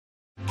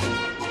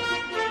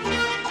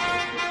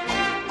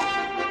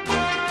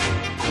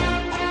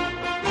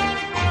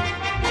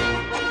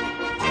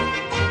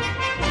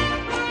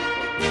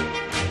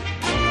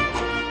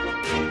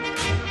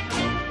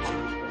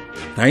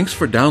Thanks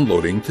for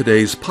downloading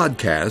today's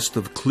podcast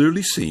of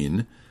Clearly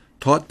Seen,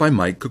 taught by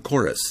Mike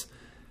Kokoris.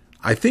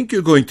 I think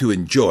you're going to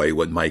enjoy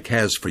what Mike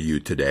has for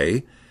you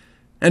today.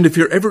 And if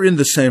you're ever in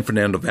the San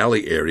Fernando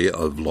Valley area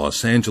of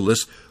Los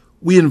Angeles,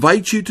 we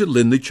invite you to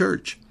Lindley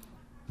Church.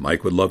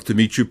 Mike would love to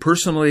meet you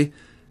personally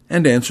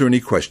and answer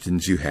any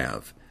questions you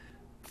have.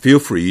 Feel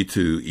free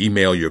to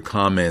email your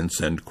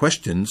comments and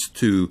questions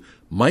to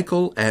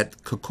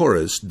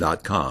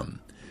michael@kokoris.com.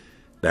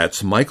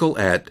 That's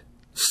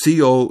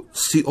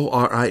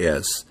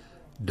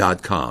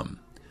michael@kokoris.com.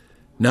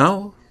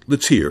 Now,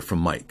 let's hear from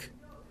Mike.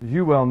 As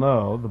you well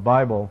know, the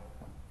Bible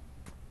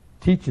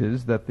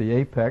teaches that the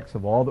apex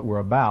of all that we're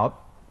about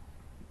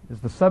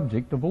is the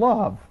subject of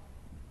love.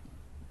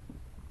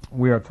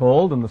 We are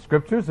told in the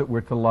Scriptures that we're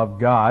to love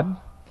God,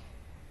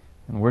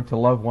 and we're to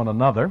love one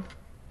another,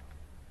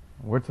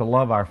 we're to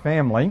love our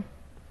family,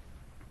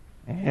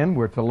 and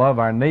we're to love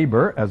our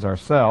neighbor as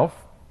ourselves,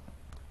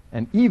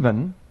 and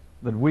even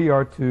that we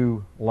are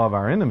to love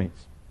our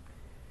enemies.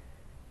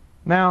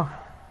 Now,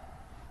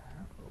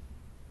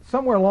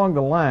 somewhere along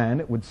the line,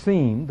 it would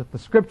seem that the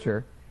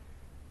Scripture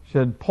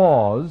should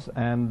pause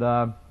and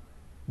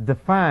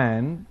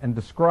define and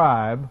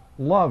describe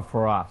love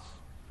for us.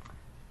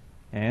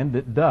 And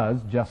it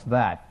does just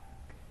that.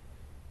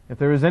 If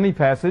there is any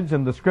passage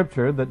in the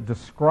Scripture that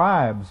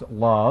describes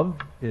love,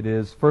 it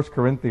is 1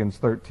 Corinthians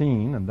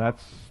 13, and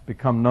that's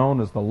become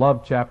known as the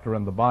love chapter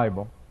in the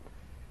Bible.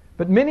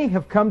 But many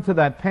have come to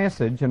that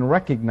passage and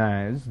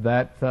recognized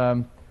that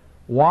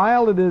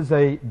while it is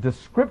a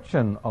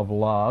description of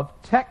love,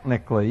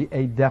 technically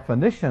a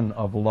definition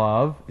of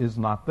love is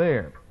not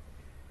there.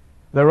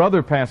 There are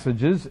other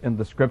passages in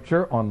the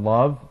Scripture on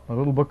love. The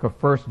little book of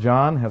 1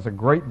 John has a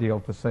great deal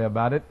to say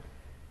about it.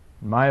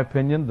 In my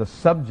opinion, the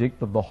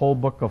subject of the whole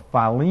book of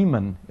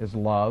Philemon is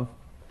love.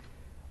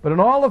 But in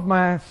all of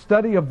my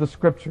study of the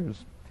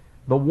Scriptures,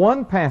 the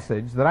one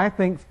passage that I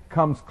think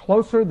comes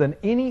closer than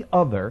any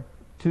other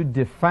to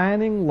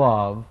defining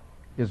love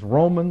is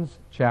Romans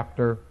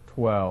chapter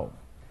 12.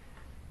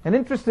 And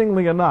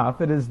interestingly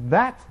enough, it is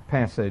that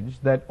passage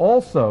that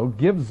also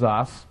gives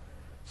us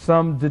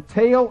some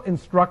detailed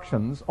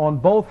instructions on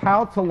both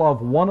how to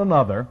love one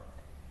another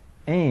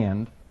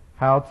and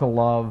how to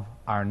love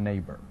our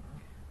neighbor.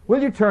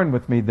 Will you turn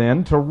with me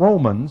then to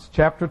Romans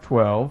chapter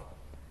 12,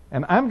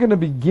 and I'm going to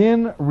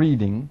begin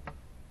reading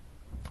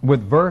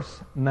with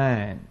verse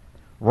 9.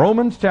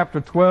 Romans chapter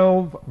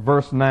 12,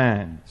 verse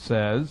 9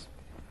 says,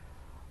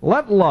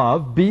 "Let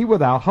love be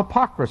without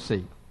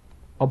hypocrisy.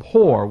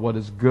 Abhor what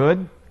is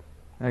good,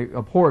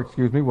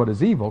 what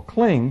is evil.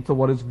 Cling to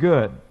what is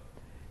good.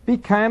 Be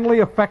kindly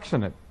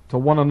affectionate to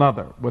one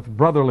another with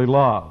brotherly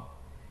love,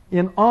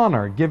 in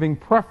honor giving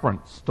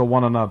preference to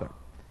one another,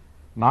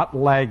 not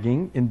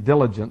lagging in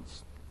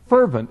diligence,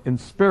 fervent in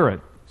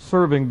spirit,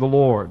 serving the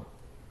Lord,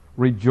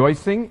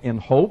 rejoicing in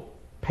hope,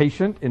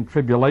 patient in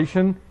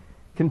tribulation,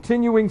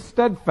 continuing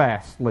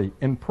steadfastly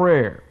in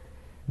prayer,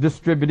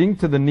 distributing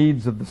to the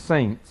needs of the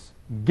saints,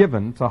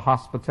 given to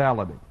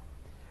hospitality.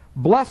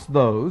 Bless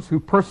those who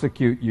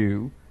persecute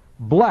you,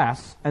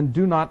 bless and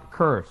do not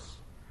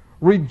curse.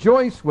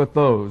 Rejoice with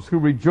those who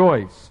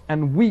rejoice,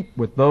 and weep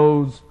with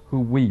those who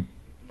weep.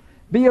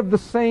 Be of the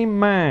same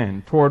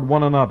mind toward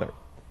one another.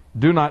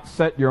 Do not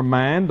set your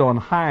mind on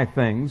high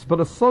things, but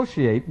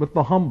associate with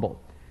the humble.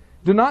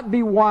 Do not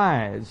be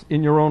wise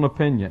in your own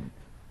opinion.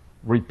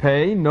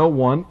 Repay no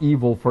one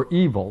evil for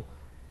evil.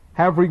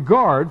 Have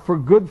regard for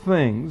good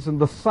things in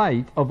the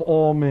sight of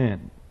all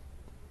men.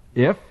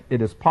 If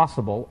it is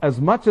possible, as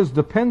much as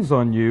depends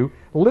on you,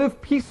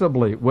 live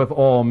peaceably with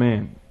all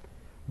men.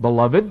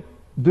 Beloved,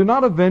 do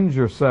not avenge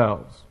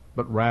yourselves,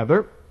 but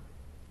rather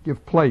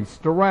give place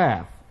to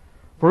wrath.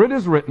 For it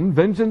is written,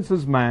 'Vengeance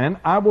is mine,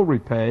 I will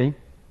repay,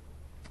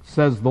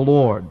 says the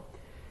Lord.'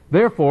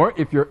 Therefore,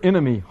 if your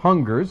enemy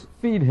hungers,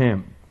 feed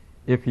him.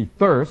 If he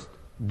thirsts,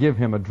 give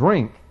him a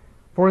drink.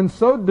 For in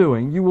so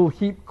doing you will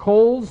heap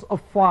coals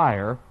of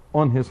fire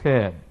on his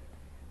head.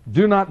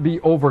 Do not be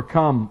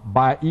overcome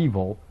by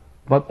evil,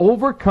 but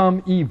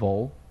overcome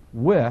evil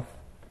with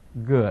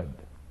good."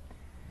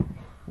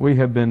 We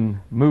have been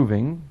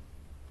moving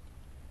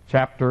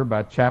chapter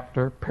by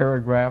chapter,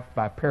 paragraph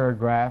by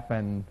paragraph,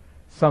 and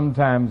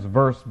sometimes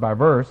verse by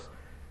verse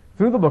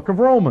through the book of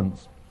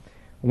Romans.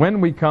 When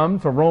we come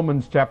to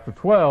Romans chapter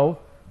 12,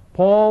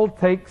 Paul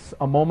takes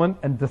a moment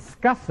and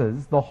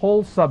discusses the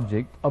whole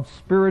subject of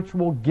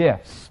spiritual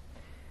gifts.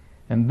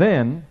 And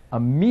then,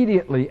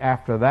 immediately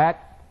after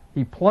that,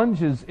 he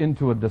plunges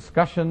into a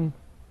discussion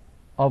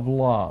of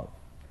love.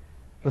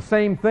 The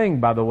same thing,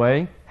 by the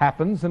way,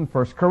 happens in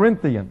 1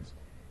 Corinthians.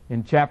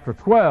 In chapter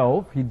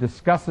 12, he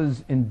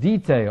discusses in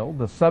detail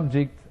the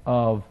subject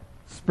of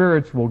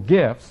spiritual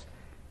gifts,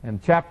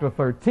 and chapter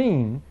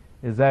 13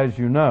 is, as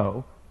you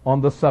know,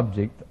 on the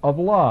subject of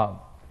love.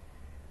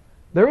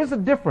 There is a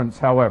difference,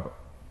 however.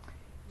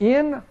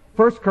 In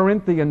 1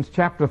 Corinthians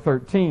chapter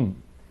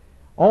 13,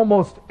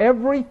 almost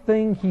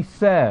everything he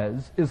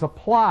says is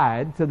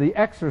applied to the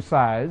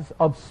exercise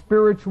of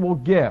spiritual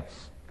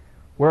gifts,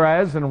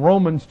 whereas in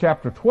Romans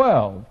chapter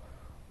 12,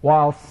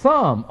 While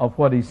some of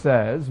what he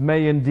says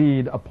may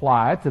indeed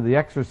apply to the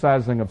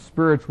exercising of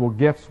spiritual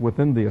gifts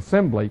within the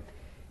assembly,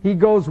 he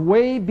goes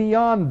way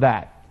beyond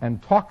that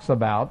and talks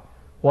about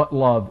what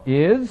love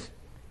is.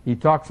 He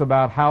talks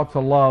about how to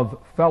love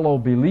fellow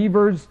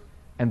believers,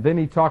 and then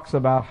he talks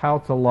about how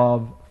to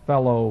love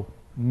fellow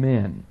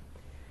men.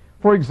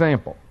 For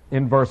example,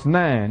 in verse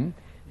 9,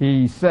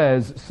 he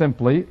says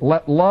simply,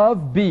 "Let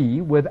love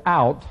be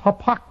without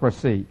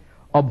hypocrisy.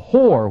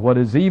 Abhor what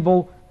is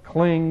evil,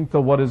 cling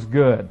to what is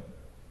good."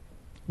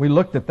 We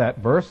looked at that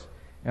verse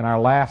in our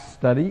last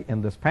study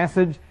in this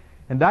passage,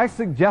 and I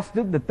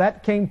suggested that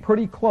that came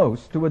pretty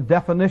close to a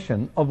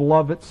definition of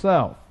love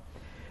itself.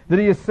 That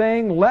he is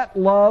saying, let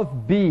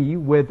love be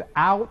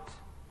without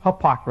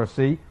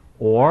hypocrisy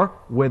or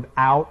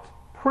without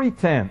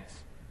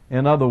pretense.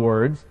 In other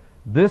words,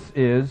 this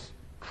is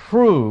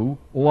true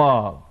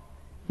love.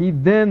 He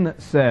then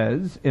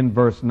says in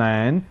verse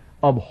 9,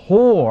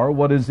 abhor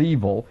what is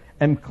evil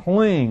and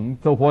cling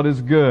to what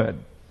is good.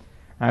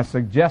 I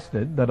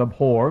suggested that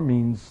abhor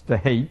means to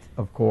hate,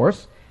 of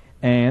course,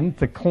 and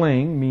to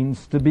cling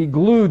means to be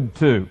glued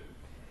to.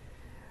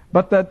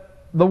 But that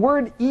the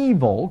word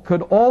evil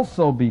could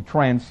also be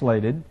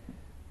translated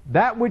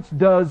that which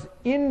does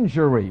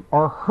injury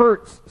or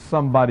hurts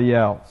somebody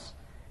else.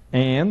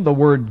 And the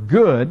word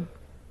good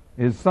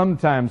is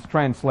sometimes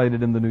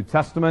translated in the New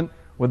Testament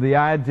with the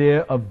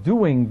idea of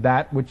doing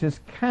that which is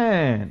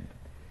kind.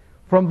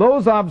 From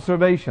those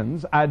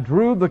observations, I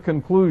drew the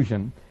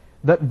conclusion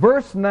that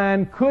verse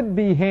 9 could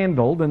be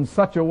handled in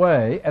such a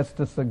way as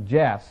to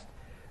suggest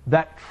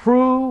that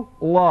true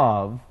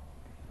love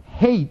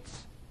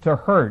hates to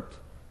hurt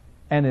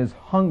and is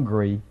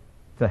hungry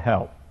to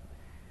help.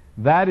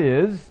 That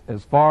is,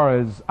 as far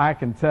as I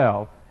can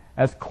tell,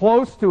 as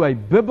close to a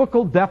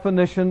biblical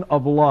definition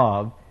of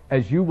love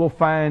as you will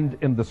find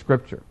in the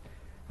Scripture.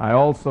 I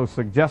also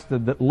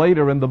suggested that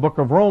later in the book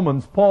of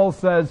Romans, Paul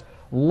says,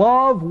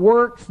 love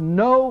works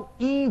no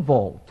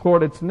evil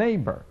toward its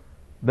neighbor.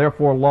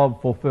 Therefore,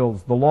 love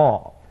fulfills the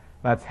law.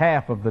 That's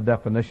half of the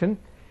definition.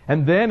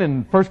 And then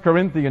in 1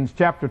 Corinthians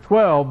chapter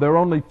 12, there are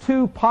only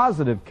two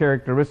positive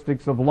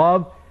characteristics of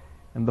love.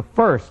 And the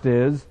first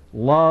is,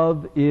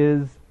 love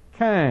is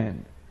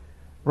kind.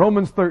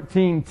 Romans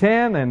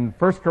 13:10 and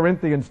 1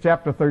 Corinthians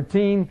chapter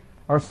 13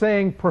 are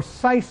saying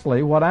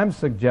precisely what I'm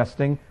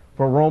suggesting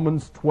for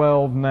Romans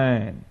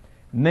 12:9.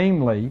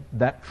 Namely,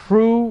 that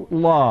true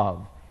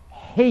love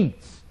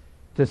hates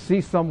to see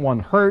someone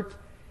hurt,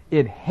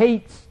 it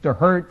hates to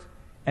hurt,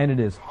 and it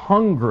is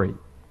hungry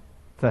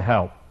to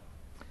help.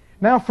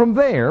 Now from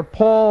there,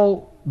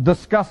 Paul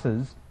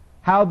discusses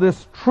how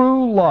this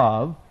true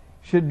love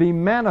should be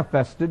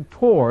manifested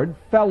toward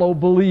fellow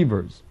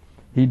believers.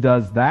 He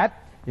does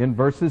that in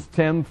verses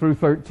 10 through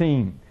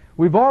 13.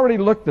 We've already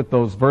looked at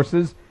those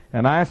verses,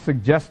 and I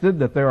suggested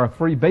that there are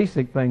three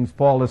basic things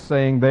Paul is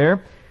saying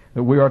there.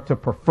 That we are to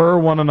prefer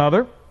one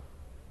another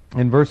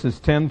in verses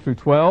 10 through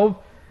 12.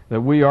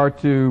 That we are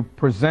to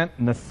present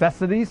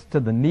necessities to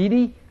the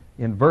needy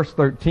in verse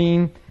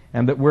 13.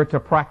 And that we're to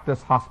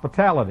practice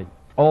hospitality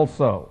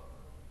also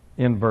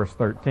in verse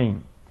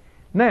 13.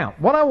 Now,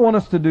 what I want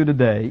us to do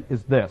today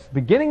is this.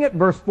 Beginning at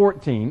verse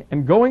 14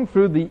 and going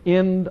through the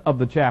end of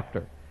the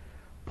chapter,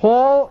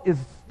 Paul is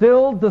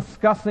still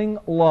discussing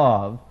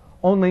love,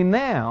 only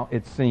now,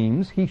 it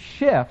seems, he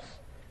shifts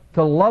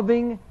to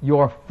loving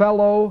your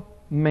fellow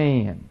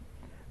man.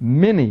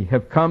 Many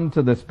have come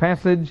to this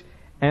passage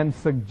and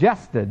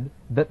suggested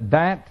that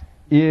that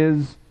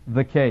is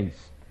the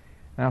case.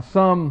 Now,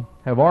 some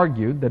have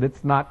argued that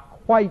it's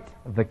not quite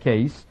the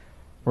case.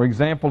 For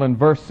example, in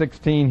verse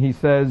 16, he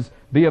says,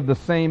 be of the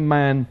same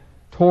mind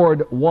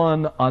toward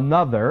one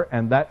another,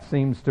 and that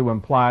seems to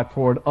imply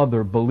toward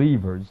other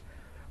believers.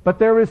 But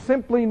there is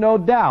simply no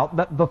doubt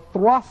that the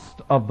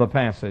thrust of the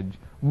passage,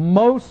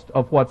 most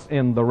of what's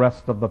in the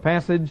rest of the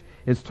passage,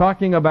 is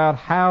talking about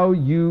how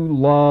you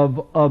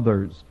love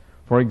others.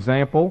 For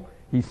example,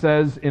 he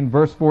says in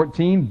verse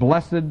 14,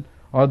 bless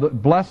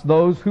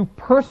those who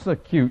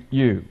persecute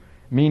you,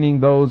 meaning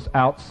those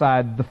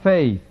outside the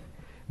faith.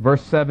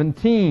 Verse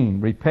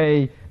 17,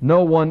 repay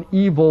no one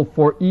evil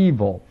for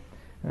evil.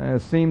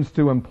 Seems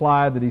to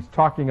imply that he's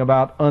talking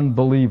about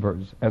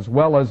unbelievers. As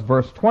well as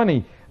verse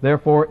 20,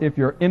 therefore, if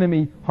your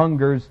enemy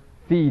hungers,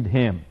 feed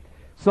him.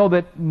 So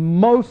that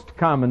most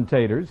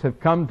commentators have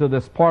come to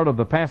this part of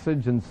the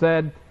passage and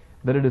said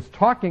that it is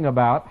talking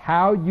about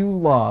how you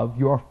love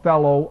your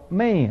fellow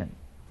man.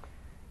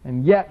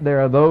 And yet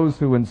there are those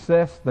who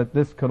insist that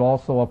this could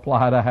also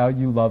apply to how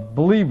you love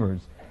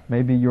believers.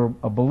 Maybe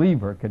a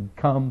believer could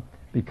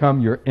become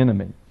your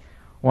enemy.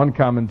 One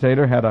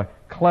commentator had a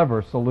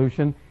clever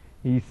solution.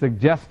 He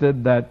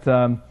suggested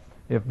that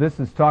if this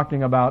is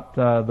talking about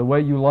the way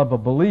you love a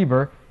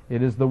believer,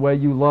 it is the way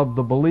you love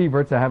the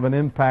believer to have an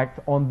impact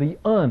on the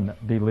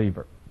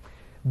unbeliever.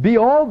 Be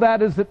all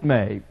that as it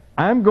may,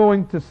 I'm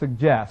going to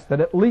suggest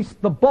that at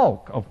least the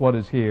bulk of what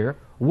is here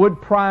would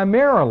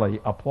primarily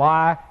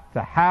apply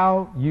to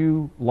how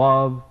you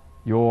love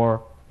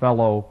your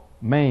fellow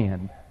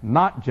man,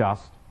 not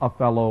just a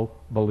fellow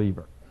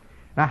believer.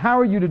 Now,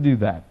 how are you to do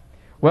that?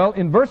 Well,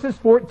 in verses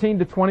 14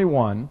 to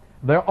 21,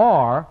 there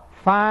are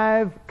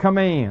 5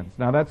 commands.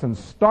 Now, that's in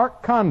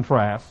stark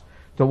contrast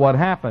to what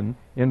happened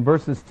in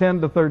verses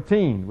 10 to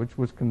 13, which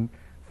was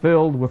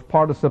filled with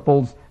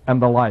participles and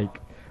the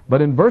like.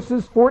 But in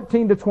verses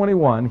 14 to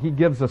 21, he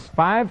gives us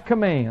 5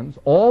 commands,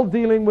 all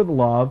dealing with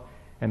love,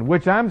 and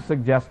which I'm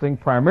suggesting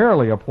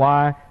primarily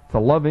apply to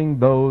loving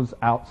those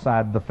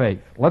outside the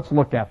faith. Let's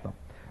look at them.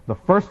 The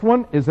first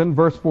one is in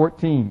verse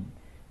 14.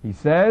 He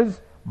says,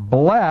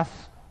 bless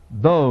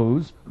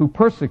those who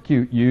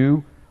persecute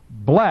you,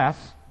 bless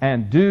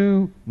and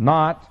do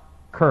not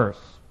curse.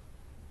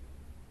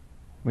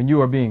 When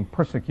you are being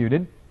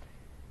persecuted,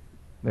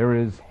 there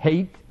is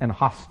hate and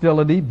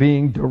hostility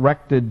being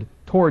directed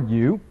toward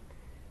you,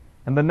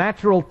 and the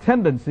natural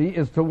tendency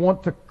is to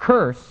want to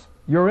curse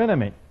your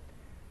enemy.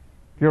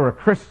 If you're a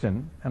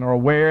Christian and are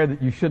aware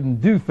that you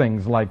shouldn't do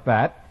things like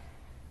that,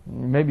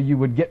 maybe you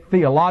would get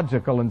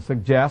theological and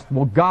suggest,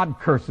 well, God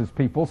curses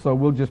people, so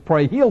we'll just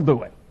pray He'll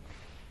do it.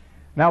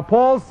 Now,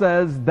 Paul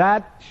says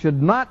that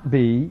should not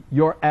be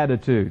your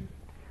attitude.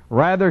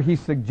 Rather, he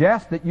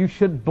suggests that you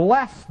should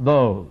bless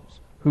those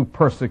who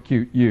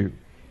persecute you.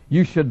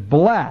 You should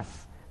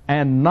bless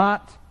and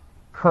not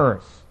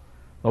curse.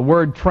 The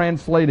word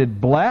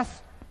translated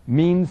bless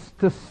means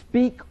to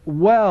speak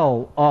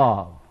well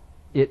of.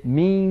 It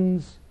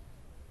means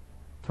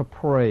to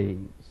praise.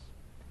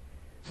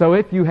 So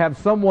if you have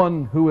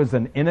someone who is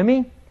an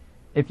enemy,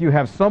 if you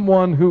have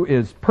someone who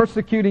is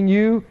persecuting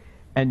you,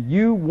 and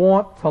you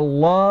want to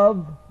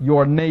love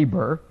your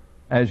neighbor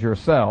as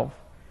yourself,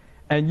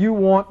 and you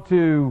want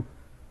to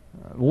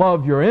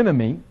love your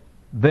enemy,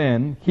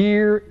 then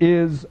here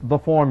is the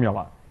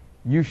formula.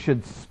 You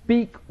should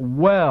speak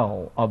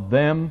well of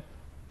them,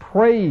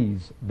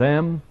 praise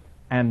them,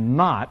 and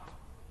not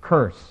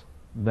curse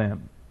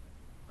them.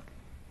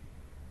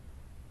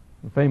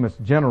 The famous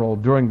general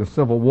during the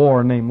Civil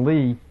War named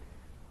Lee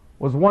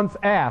was once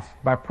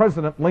asked by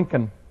President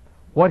Lincoln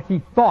what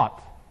he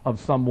thought of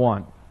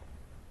someone.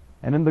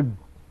 And in the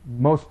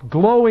most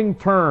glowing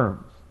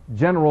terms,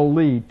 General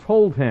Lee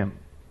told him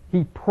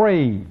he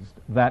praised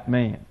that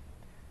man.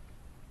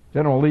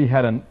 General Lee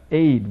had an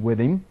aide with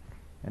him,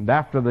 and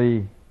after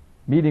the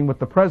meeting with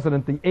the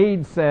president, the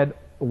aide said,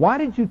 "Why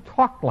did you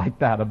talk like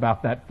that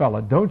about that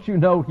fella? Don't you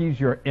know he's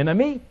your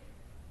enemy?"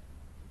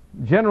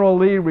 General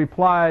Lee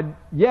replied,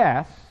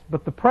 "Yes,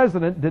 but the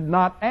president did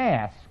not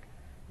ask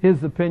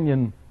his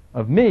opinion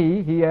of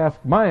me. He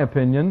asked my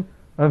opinion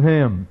of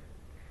him."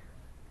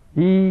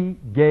 He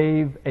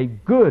gave a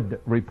good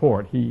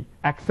report. He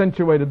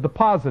accentuated the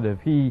positive.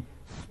 He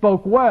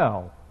spoke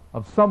well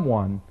of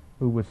someone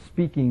who was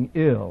speaking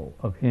ill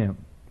of him.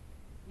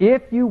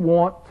 If you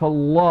want to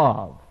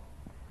love,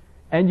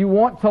 and you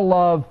want to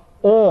love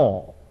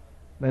all,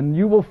 then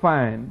you will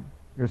find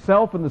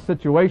yourself in the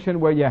situation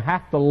where you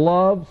have to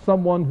love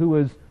someone who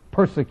is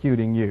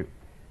persecuting you.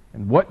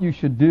 And what you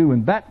should do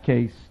in that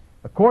case,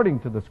 according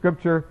to the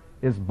Scripture,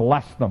 is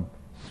bless them,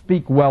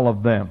 speak well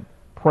of them,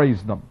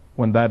 praise them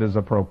when that is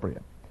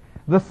appropriate.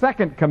 The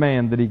second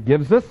command that he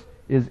gives us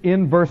is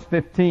in verse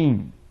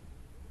 15.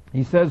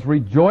 He says,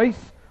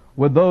 rejoice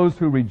with those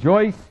who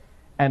rejoice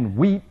and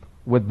weep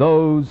with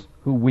those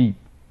who weep.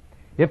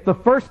 If the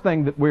first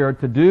thing that we are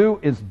to do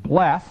is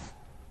bless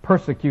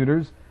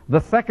persecutors,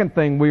 the second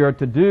thing we are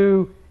to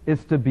do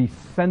is to be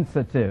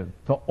sensitive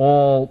to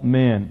all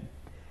men.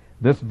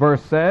 This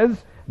verse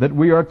says that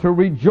we are to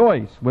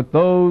rejoice with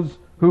those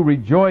who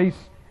rejoice,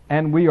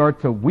 and we are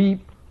to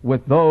weep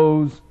with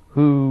those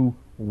who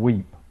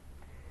weep.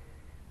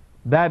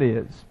 That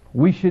is,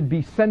 we should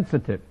be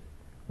sensitive.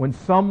 When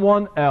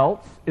someone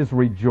else is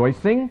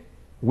rejoicing,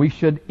 we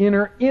should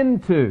enter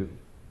into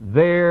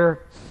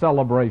their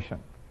celebration.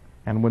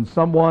 And when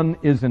someone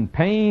is in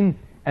pain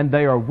and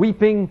they are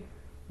weeping,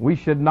 we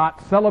should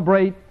not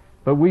celebrate,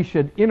 but we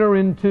should enter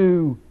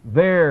into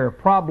their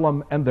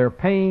problem and their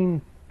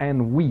pain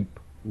and weep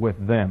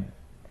with them.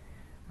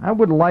 I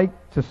would like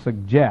to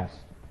suggest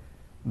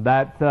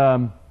that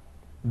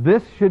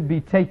this should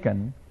be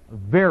taken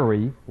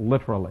very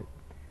literally.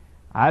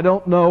 I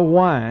don't know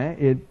why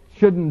it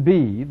shouldn't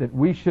be that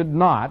we should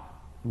not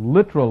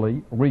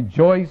literally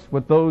rejoice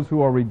with those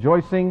who are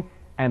rejoicing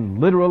and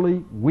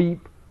literally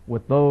weep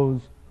with those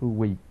who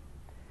weep.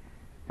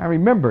 I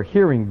remember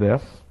hearing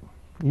this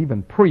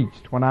even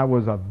preached when I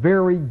was a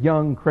very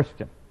young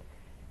Christian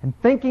and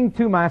thinking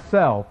to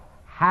myself,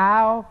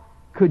 how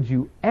could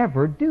you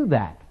ever do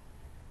that?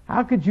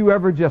 How could you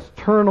ever just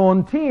turn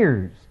on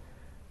tears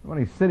when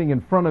he's sitting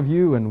in front of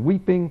you and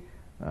weeping?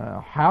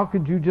 How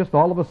could you just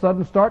all of a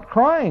sudden start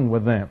crying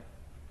with them?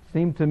 It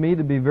seemed to me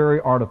to be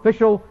very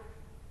artificial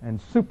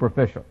and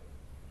superficial.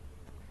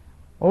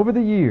 Over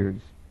the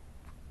years,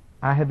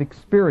 I have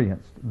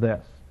experienced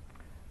this.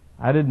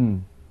 I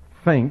didn't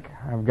think,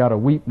 I've got to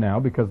weep now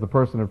because the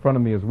person in front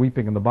of me is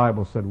weeping and the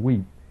Bible said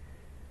weep.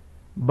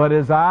 But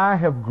as I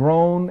have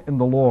grown in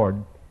the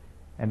Lord,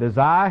 and as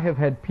I have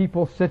had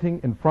people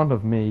sitting in front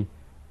of me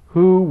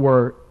who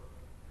were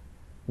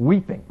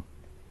weeping,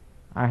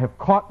 I have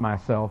caught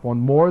myself on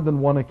more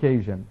than one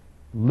occasion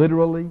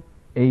literally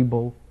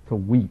able to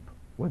weep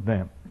with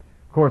them.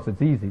 Of course,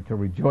 it's easy to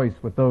rejoice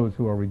with those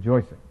who are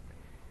rejoicing.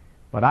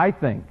 But I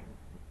think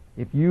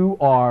if you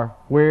are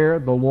where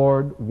the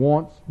Lord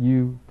wants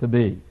you to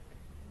be,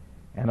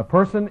 and a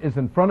person is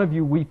in front of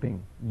you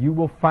weeping, you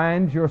will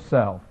find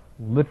yourself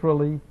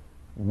literally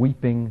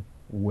weeping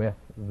with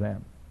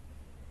them.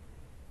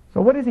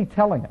 So what is he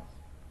telling us?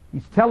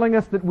 He's telling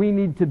us that we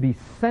need to be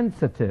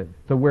sensitive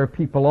to where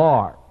people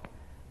are.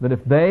 That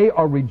if they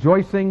are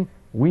rejoicing,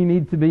 we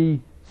need to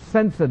be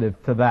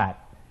sensitive to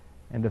that.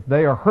 And if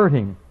they are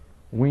hurting,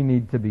 we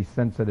need to be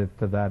sensitive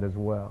to that as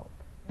well.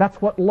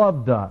 That's what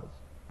love does.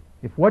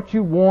 If what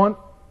you want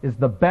is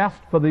the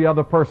best for the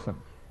other person,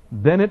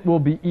 then it will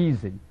be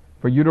easy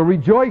for you to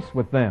rejoice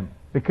with them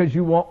because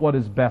you want what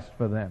is best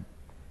for them,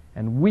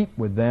 and weep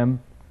with them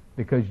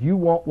because you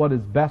want what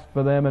is best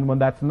for them, and when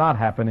that's not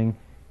happening,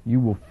 you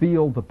will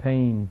feel the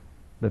pain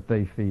that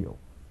they feel.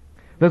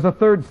 There's a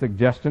third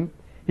suggestion.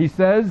 He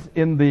says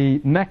in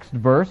the next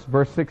verse,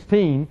 verse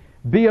 16,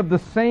 "Be of the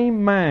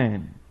same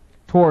mind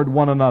toward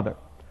one another.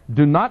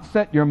 Do not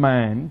set your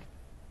mind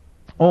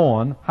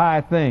on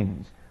high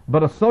things,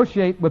 but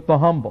associate with the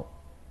humble.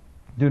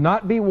 Do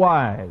not be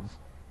wise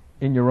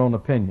in your own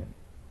opinion."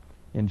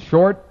 In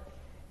short,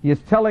 he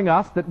is telling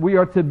us that we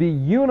are to be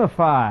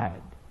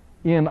unified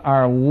in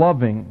our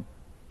loving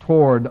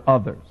toward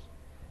others.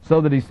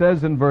 So that he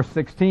says in verse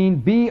 16,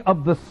 "Be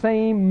of the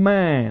same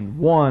mind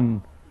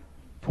one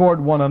toward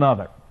one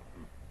another."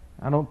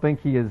 I don't think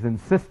he is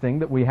insisting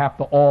that we have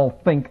to all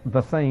think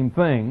the same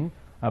thing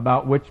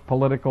about which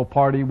political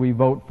party we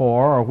vote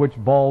for or which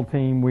ball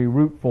team we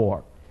root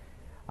for.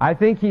 I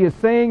think he is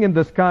saying in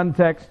this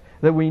context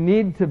that we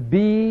need to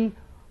be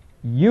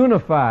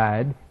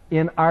unified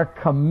in our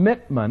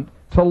commitment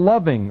to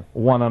loving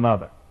one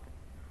another.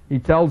 He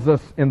tells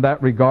us in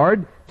that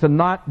regard to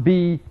not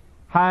be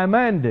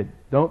high-minded.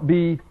 Don't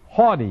be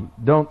haughty.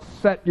 Don't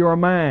set your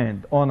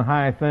mind on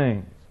high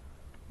things,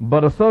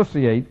 but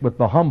associate with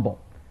the humble.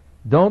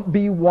 Don't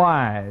be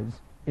wise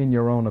in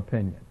your own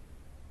opinion.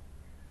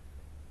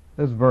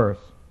 This verse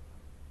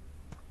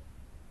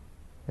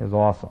is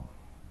awesome.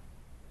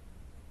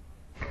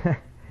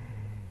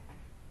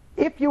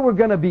 If you were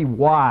going to be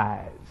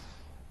wise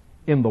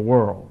in the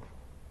world,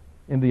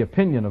 in the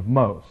opinion of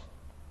most,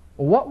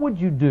 what would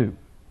you do?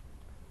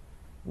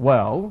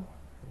 Well,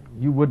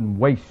 you wouldn't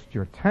waste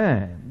your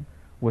time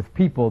with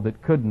people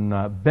that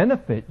couldn't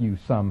benefit you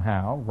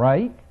somehow,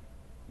 right?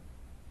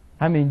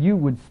 I mean, you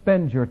would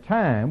spend your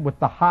time with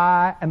the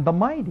high and the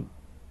mighty.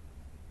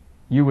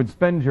 You would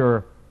spend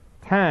your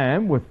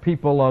time with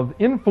people of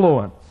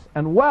influence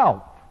and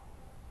wealth.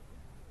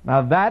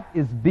 Now that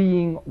is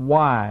being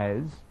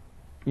wise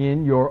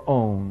in your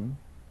own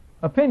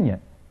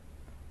opinion.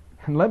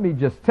 And let me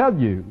just tell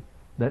you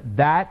that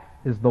that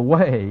is the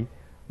way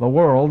the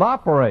world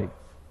operates.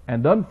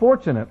 And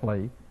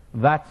unfortunately,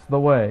 that's the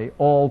way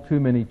all too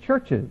many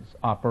churches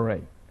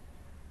operate.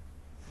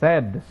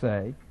 Sad to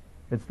say,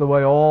 it's the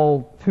way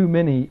all too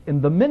many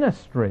in the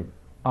ministry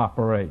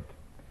operate.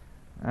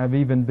 I've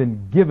even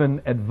been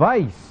given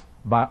advice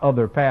by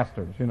other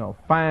pastors.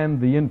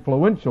 Find the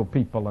influential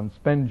people and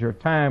spend your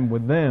time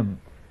with them.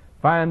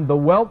 Find the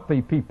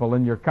wealthy people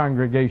in your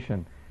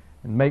congregation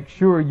and make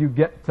sure you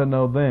get to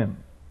know them.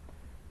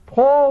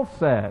 Paul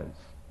says,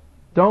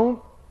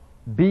 don't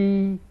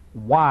be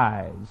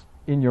wise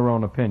in your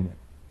own opinion.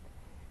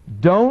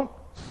 Don't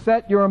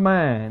set your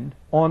mind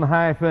on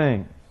high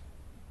things.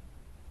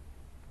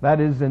 That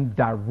is in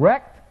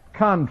direct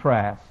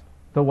contrast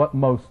to what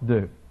most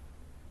do.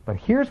 But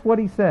here's what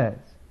he says.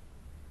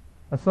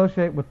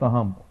 Associate with the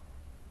humble.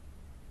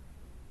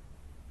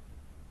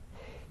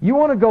 You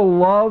want to go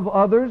love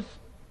others?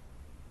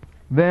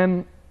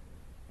 Then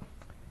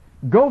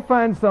go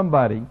find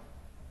somebody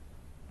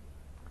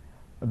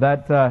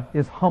that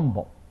is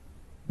humble.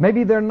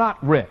 Maybe they're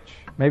not rich.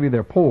 Maybe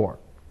they're poor.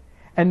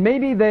 And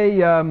maybe they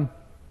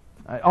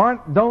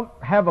don't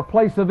have a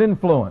place of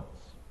influence.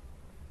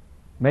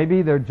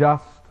 Maybe they're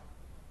just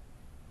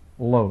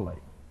lowly.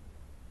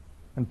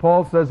 And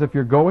Paul says if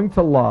you're going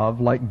to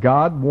love like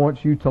God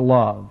wants you to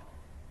love,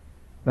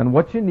 then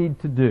what you need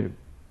to do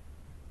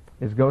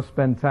is go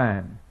spend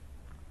time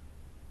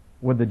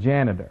with the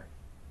janitor,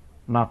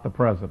 not the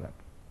president.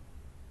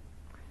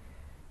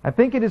 I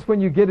think it is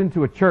when you get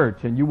into a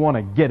church and you want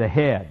to get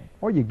ahead,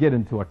 or you get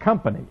into a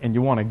company and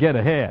you want to get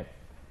ahead,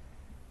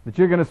 that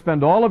you're going to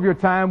spend all of your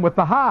time with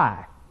the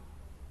high.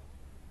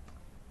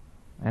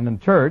 And in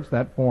church,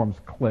 that forms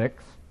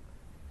cliques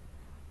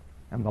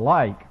and the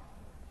like.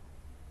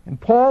 And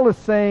Paul is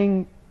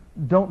saying,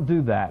 don't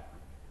do that.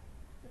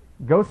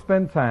 Go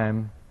spend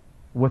time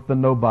with the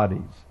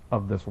nobodies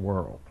of this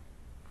world.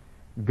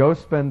 Go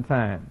spend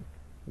time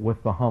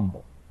with the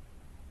humble.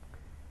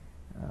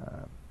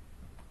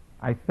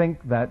 I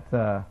think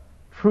that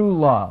true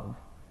love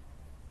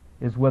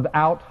is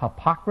without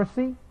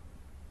hypocrisy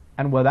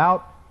and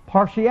without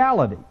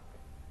partiality.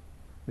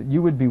 That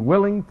you would be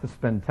willing to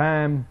spend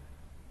time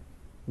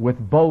with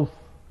both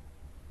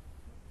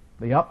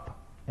the up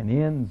and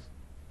ins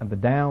and the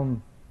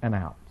down and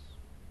outs.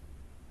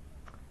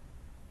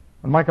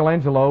 When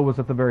Michelangelo was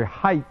at the very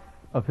height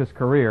of his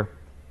career,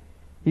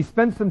 he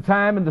spent some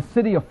time in the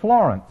city of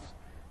Florence.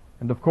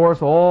 And of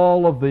course,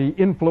 all of the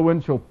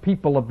influential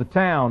people of the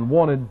town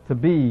wanted to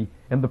be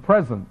in the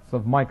presence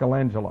of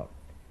Michelangelo.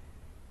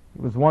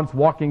 He was once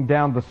walking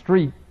down the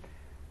street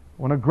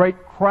when a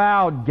great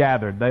crowd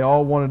gathered. They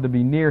all wanted to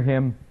be near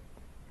him.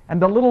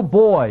 And a little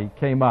boy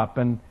came up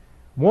and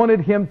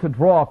wanted him to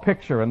draw a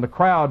picture, and the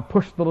crowd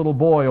pushed the little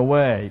boy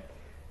away.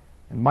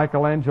 And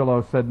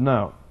Michelangelo said,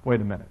 "No, wait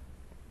a minute."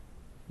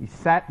 He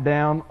sat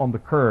down on the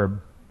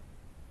curb,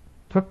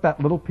 took that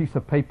little piece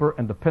of paper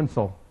and the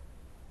pencil,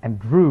 and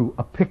drew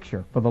a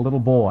picture for the little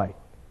boy,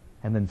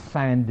 and then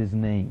signed his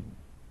name.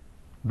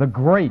 The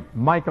great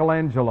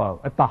Michelangelo,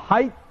 at the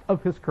height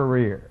of his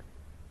career,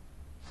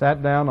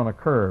 sat down on a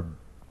curb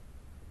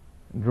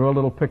and drew a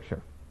little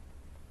picture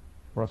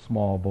for a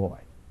small boy.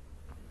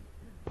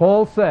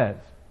 Paul says,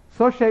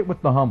 associate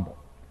with the humble.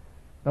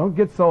 Don't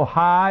get so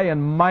high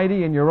and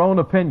mighty in your own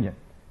opinion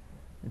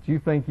that you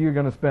think you're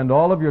going to spend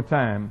all of your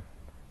time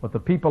with the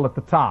people at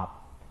the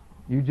top.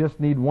 You just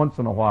need once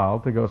in a while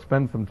to go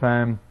spend some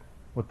time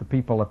with the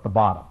people at the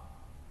bottom.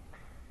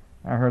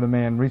 I heard a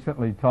man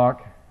recently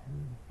talk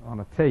on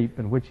a tape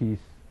in which he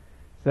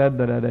said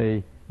that at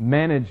a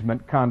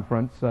management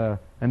conference,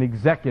 an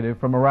executive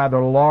from a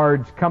rather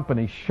large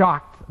company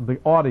shocked the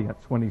audience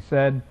when he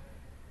said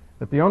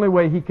that the only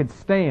way he could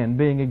stand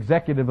being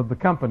executive of the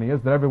company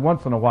is that every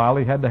once in a while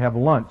he had to have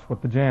lunch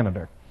with the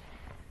janitor.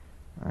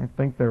 I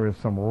think there is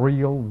some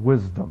real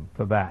wisdom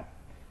to that.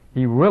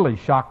 He really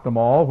shocked them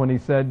all when he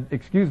said,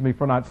 "Excuse me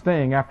for not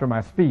staying after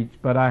my speech,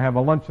 but I have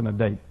a luncheon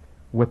date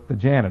with the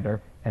janitor,"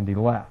 and he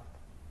left.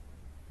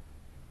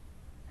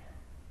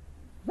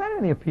 Does that have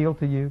any appeal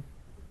to you?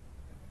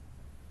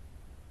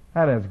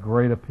 That has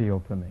great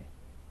appeal to me.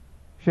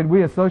 Should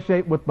we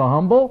associate with the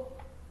humble,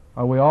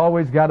 or we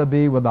always got to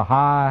be with the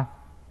high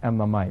and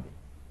the mighty?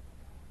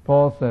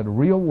 Paul said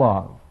real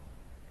love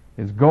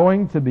is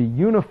going to be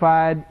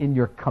unified in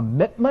your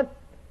commitment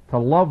to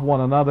love one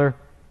another,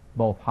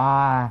 both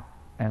high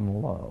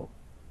and low.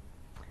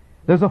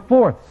 There's a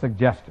fourth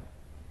suggestion.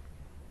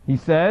 He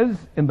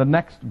says in the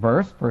next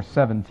verse, verse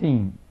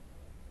 17,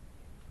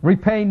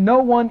 repay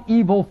no one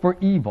evil for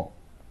evil.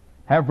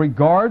 Have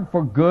regard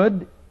for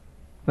good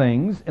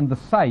things in the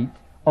sight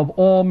of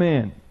all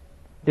men.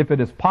 If it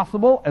is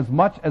possible, as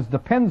much as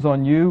depends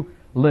on you,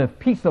 live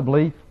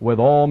peaceably with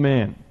all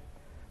men.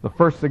 The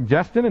first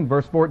suggestion in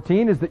verse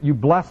 14 is that you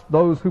bless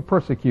those who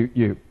persecute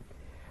you.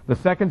 The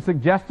second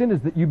suggestion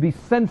is that you be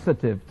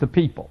sensitive to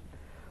people.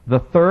 The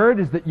third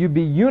is that you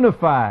be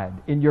unified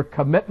in your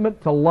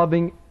commitment to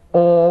loving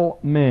all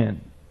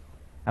men.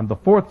 And the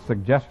fourth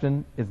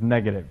suggestion is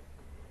negative.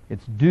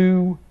 It's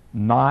do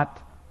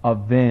not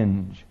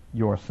avenge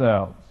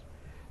yourselves.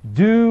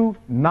 Do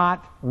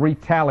not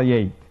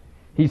retaliate.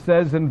 He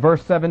says in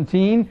verse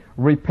 17,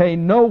 repay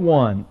no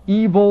one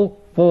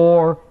evil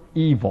for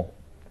evil.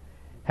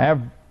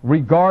 Have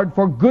regard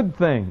for good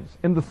things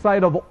in the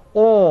sight of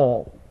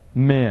all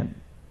men.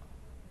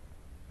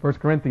 1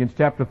 Corinthians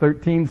chapter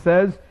 13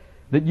 says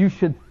that you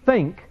should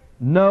think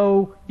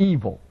no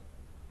evil.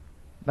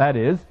 That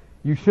is,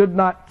 you should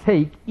not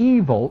take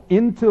evil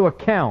into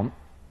account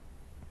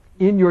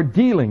in your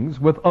dealings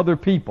with other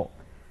people.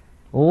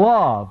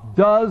 Love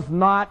does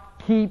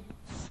not keep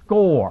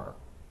score,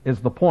 is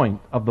the point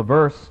of the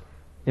verse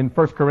in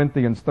 1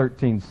 Corinthians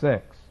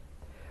 13:6.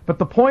 But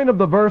the point of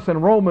the verse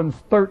in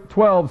Romans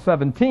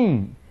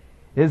 12:17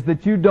 is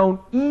that you don't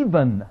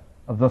even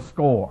the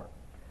score.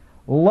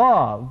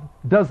 Love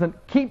doesn't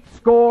keep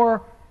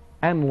score,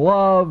 and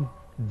love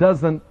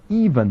doesn't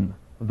even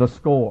the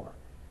score.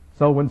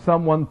 So when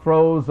someone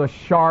throws a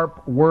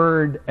sharp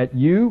word at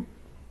you,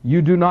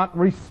 you do not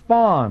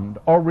respond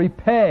or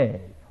repay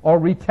or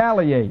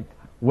retaliate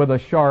with a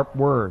sharp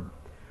word.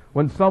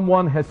 When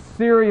someone has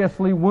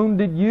seriously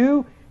wounded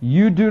you,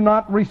 you do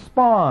not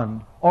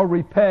respond or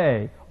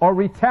repay or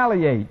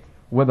retaliate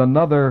with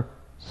another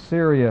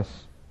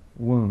serious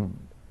wound.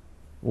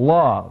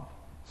 Love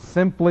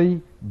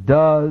simply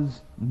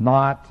does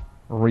not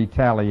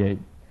retaliate.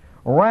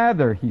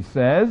 Rather, he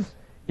says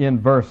in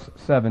verse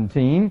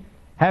 17,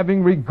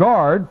 having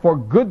regard for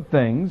good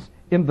things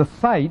in the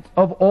sight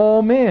of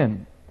all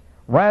men.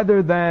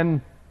 Rather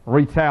than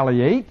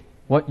retaliate,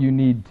 what you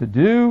need to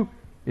do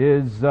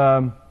is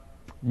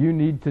you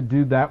need to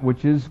do that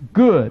which is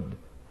good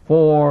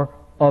for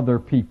other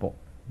people.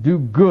 Do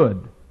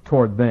good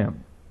toward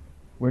them.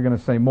 We're going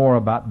to say more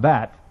about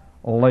that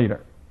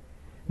later.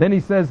 Then he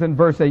says in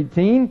verse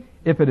 18,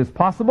 if it is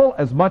possible,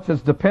 as much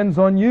as depends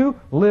on you,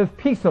 live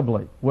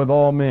peaceably with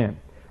all men.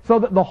 So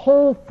that the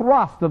whole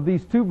thrust of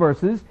these two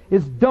verses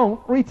is don't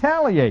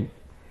retaliate.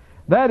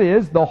 That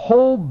is, the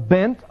whole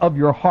bent of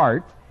your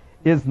heart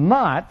is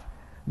not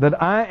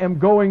that I am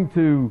going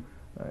to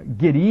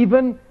get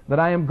even, that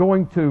I am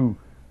going to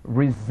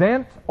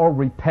resent or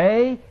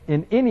repay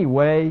in any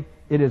way.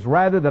 It is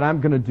rather that I'm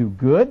going to do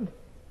good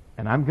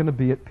and I'm going to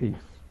be at peace.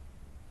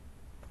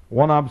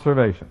 One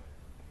observation.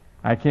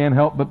 I can't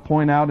help but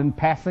point out in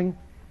passing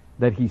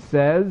that he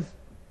says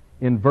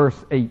in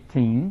verse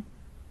 18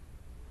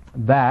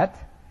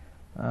 that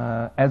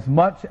as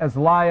much as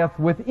lieth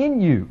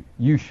within you,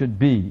 you should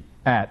be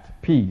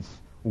at peace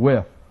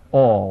with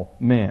all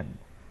men.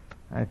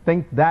 I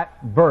think that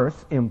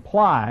verse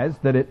implies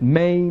that it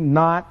may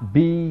not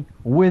be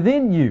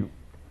within you.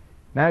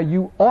 Now,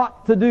 you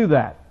ought to do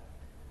that,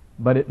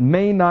 but it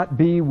may not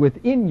be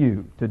within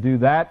you to do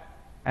that,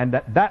 and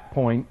at that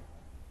point,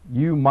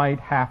 you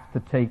might have to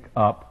take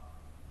up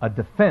a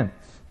defense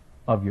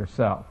of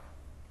yourself.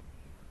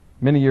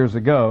 Many years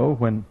ago,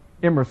 when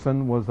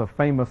Emerson was a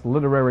famous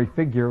literary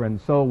figure, and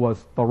so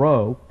was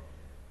Thoreau,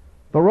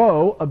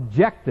 Thoreau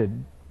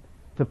objected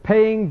to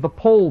paying the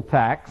poll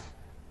tax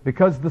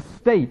because the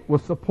state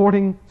was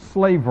supporting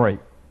slavery.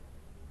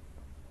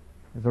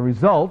 As a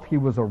result, he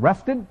was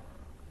arrested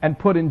and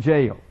put in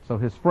jail. So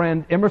his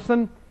friend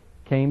Emerson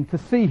came to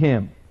see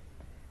him.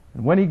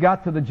 And when he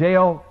got to the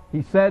jail,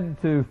 he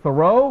said to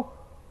Thoreau,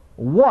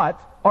 "What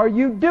are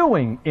you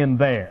doing in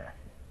there?"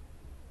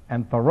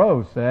 And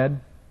Thoreau said,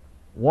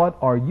 "What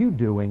are you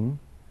doing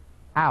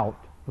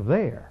out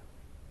there?"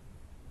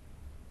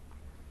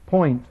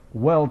 Point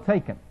well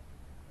taken.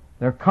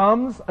 There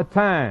comes a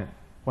time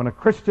when a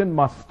Christian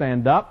must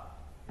stand up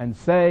and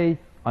say,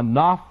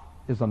 enough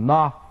is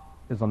enough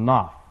is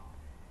enough.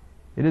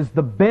 It is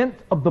the bent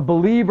of the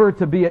believer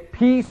to be at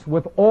peace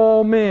with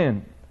all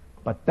men,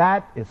 but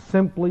that is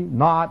simply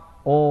not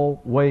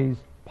always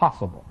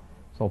possible.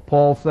 So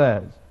Paul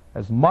says,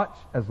 as much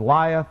as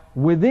lieth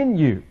within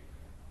you,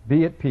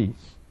 be at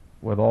peace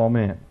with all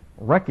men,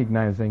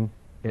 recognizing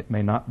it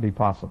may not be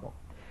possible.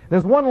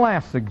 There's one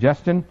last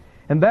suggestion,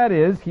 and that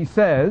is, he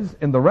says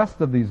in the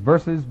rest of these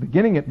verses,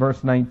 beginning at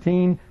verse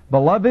 19,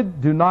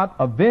 "Beloved, do not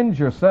avenge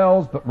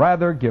yourselves, but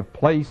rather give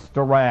place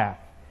to wrath."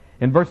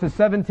 In verses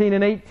 17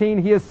 and 18,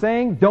 he is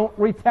saying, don't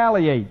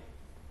retaliate.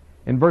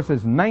 In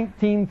verses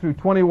 19 through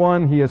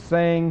 21, he is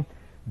saying,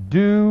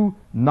 do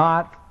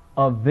not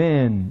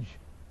avenge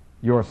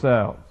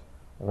yourselves.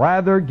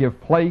 Rather, give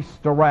place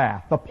to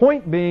wrath. The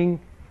point being,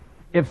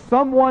 if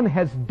someone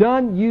has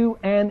done you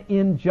an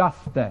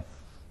injustice,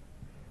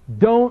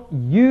 don't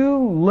you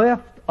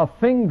lift a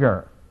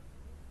finger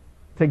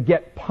to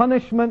get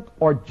punishment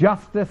or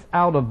justice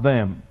out of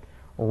them.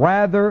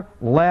 Rather,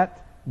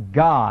 let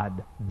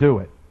God do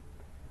it.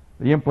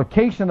 The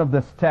implication of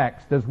this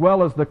text, as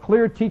well as the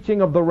clear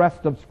teaching of the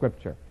rest of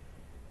Scripture,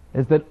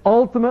 is that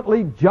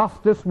ultimately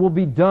justice will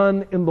be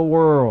done in the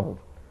world.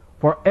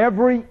 For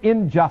every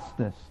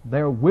injustice,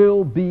 there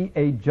will be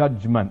a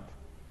judgment.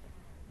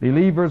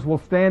 Believers will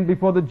stand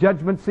before the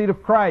judgment seat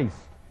of Christ,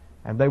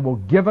 and they will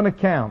give an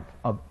account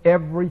of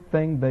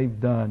everything they've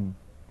done.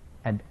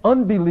 And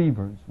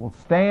unbelievers will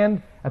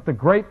stand at the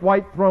great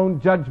white throne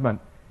judgment,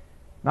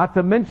 not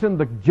to mention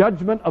the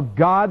judgment of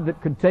God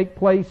that could take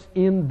place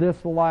in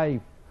this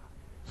life.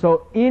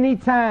 So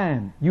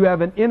anytime you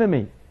have an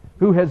enemy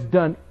who has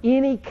done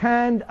any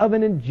kind of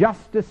an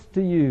injustice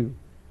to you,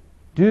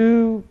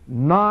 do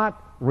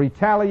not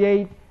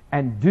retaliate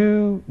and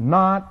do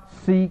not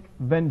seek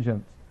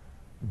vengeance.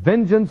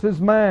 Vengeance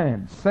is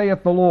mine,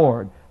 saith the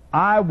Lord.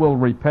 I will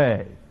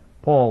repay,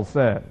 Paul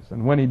says.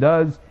 And when he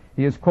does,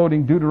 he is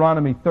quoting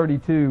Deuteronomy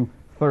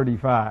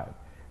 32:35.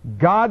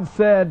 God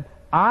said,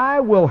 I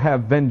will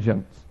have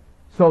vengeance,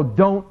 so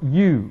don't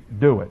you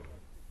do it.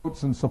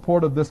 In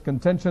support of this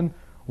contention,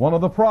 one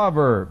of the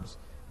Proverbs.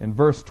 In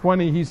verse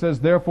 20, he says,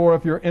 therefore,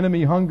 if your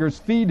enemy hungers,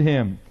 feed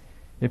him.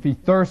 If he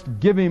thirsts,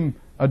 give him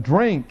a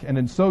drink, and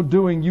in so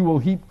doing you will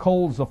heap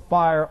coals of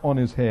fire on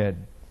his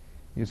head.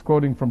 He is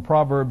quoting from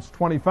Proverbs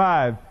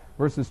 25,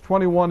 verses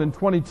 21 and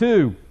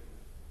 22.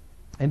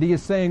 And he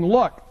is saying,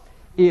 look,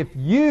 if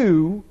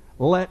you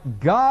let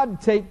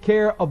God take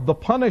care of the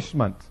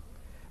punishment,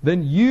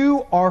 then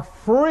you are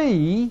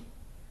free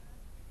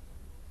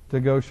to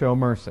go show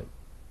mercy.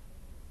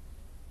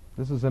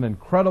 This is an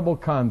incredible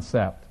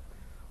concept,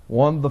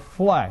 one the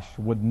flesh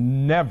would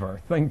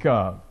never think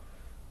of,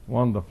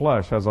 one the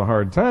flesh has a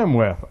hard time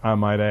with, I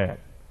might add.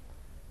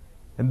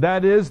 And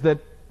that is that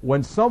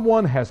when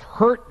someone has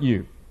hurt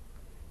you,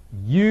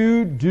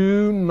 you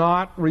do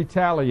not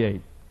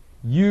retaliate.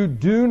 You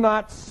do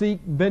not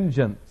seek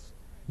vengeance.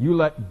 You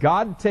let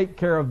God take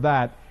care of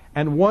that.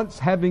 And once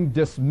having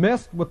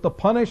dismissed with the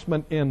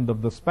punishment end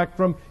of the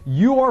spectrum,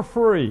 you are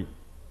free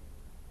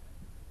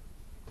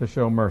to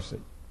show mercy,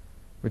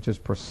 which is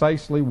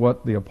precisely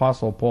what the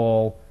Apostle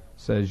Paul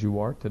says you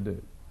are to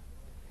do.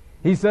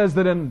 He says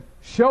that in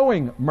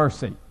showing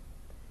mercy,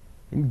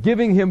 in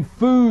giving him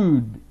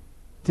food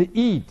to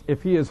eat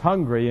if he is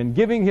hungry, and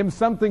giving him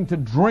something to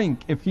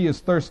drink if he is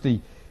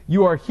thirsty,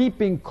 you are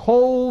heaping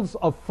coals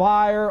of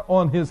fire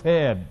on his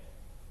head.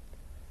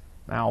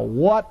 Now,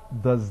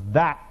 what does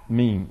that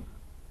mean?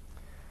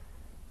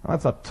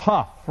 That's a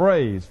tough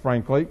phrase,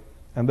 frankly,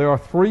 and there are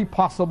three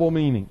possible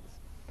meanings.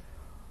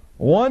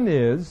 One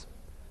is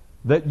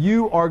that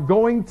you are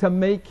going to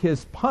make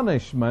his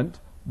punishment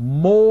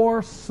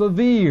more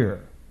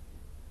severe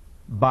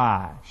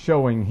by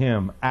showing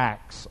him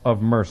acts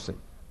of mercy.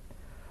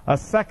 A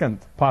second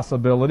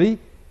possibility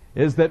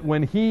is that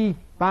when he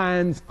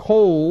finds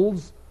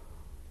coals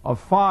of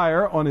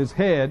fire on his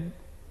head,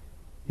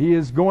 He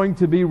is going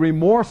to be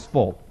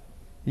remorseful.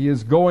 He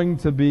is going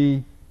to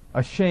be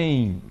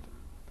ashamed.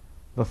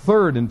 The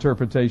third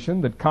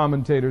interpretation that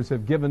commentators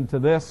have given to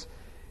this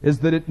is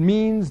that it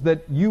means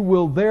that you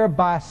will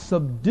thereby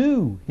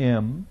subdue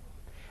him,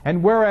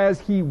 and whereas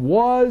he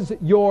was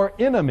your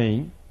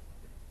enemy,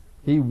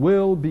 he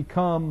will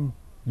become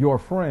your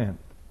friend.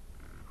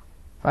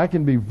 If I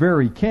can be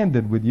very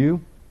candid with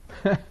you,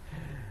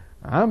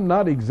 I'm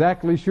not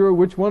exactly sure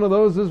which one of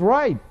those is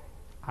right.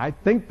 I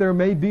think there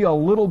may be a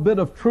little bit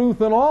of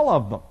truth in all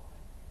of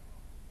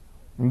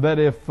them. That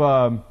if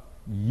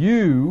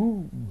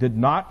you did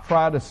not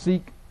try to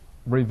seek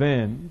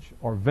revenge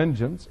or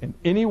vengeance in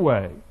any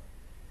way,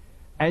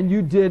 and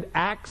you did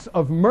acts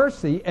of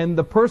mercy, and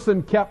the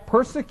person kept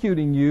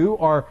persecuting you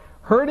or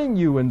hurting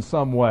you in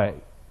some way,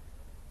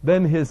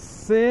 then his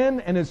sin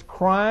and his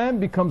crime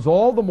becomes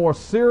all the more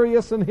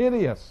serious and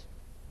hideous.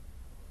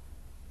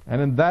 And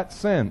in that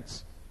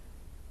sense,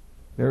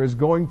 there is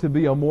going to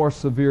be a more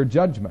severe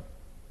judgment.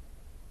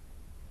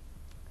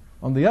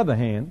 On the other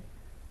hand,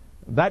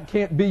 that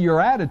can't be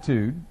your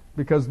attitude,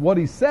 because what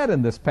he said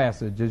in this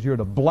passage is you're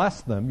to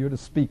bless them, you're to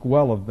speak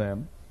well of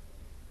them.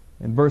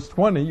 In verse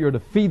 20, you're to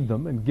feed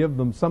them and give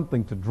them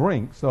something to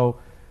drink. So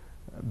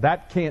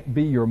that can't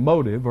be your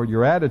motive or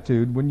your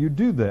attitude when you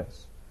do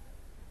this.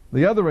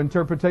 The other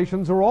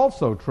interpretations are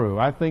also true.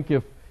 I think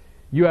if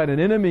you had an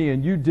enemy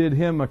and you did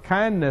him a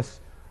kindness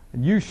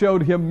and you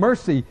showed him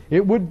mercy,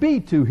 it would be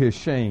to his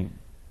shame.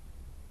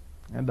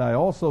 And I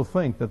also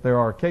think that there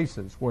are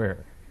cases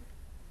where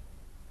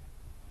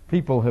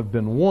people have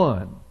been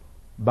won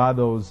by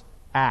those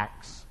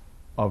acts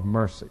of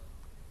mercy.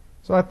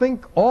 So I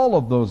think all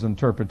of those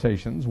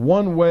interpretations,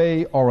 one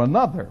way or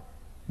another,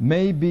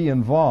 may be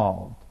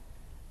involved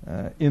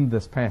in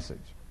this passage.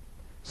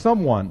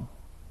 Someone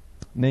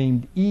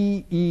named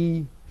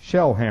E.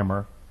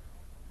 Shellhammer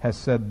has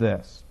said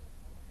this: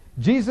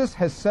 Jesus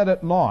has said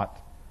it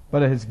not,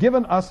 but has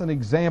given us an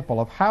example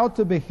of how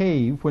to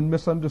behave when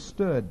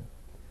misunderstood.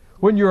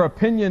 When your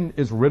opinion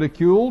is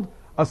ridiculed,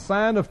 a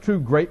sign of true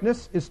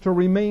greatness is to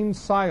remain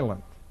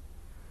silent.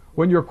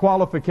 When your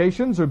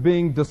qualifications are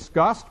being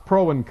discussed,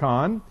 pro and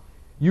con,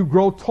 you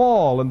grow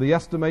tall in the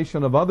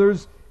estimation of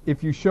others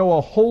if you show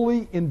a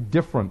holy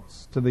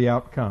indifference to the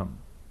outcome.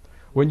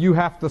 When you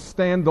have to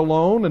stand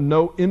alone and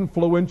no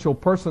influential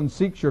person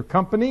seeks your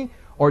company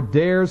or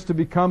dares to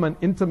become an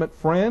intimate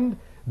friend,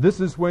 this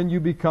is when you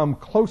become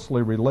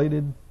closely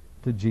related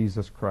to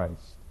Jesus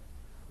Christ.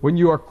 When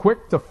you are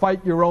quick to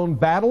fight your own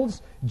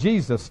battles,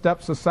 Jesus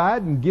steps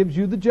aside and gives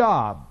you the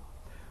job.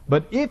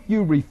 But if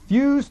you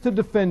refuse to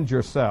defend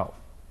yourself,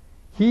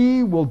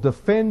 he will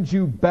defend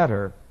you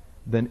better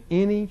than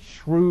any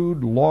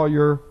shrewd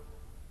lawyer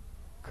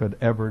could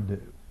ever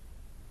do.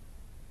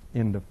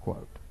 End of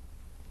quote.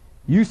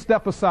 You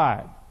step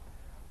aside.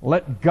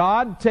 Let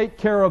God take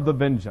care of the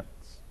vengeance.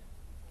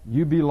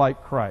 You be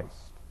like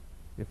Christ.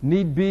 If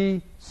need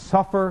be,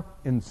 suffer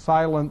in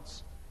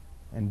silence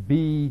and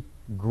be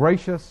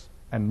gracious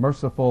and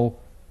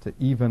merciful to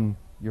even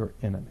your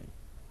enemy.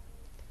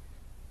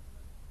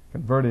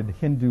 Converted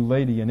Hindu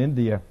lady in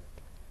India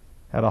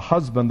had a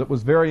husband that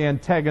was very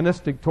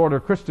antagonistic toward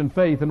her Christian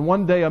faith, and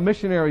one day a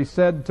missionary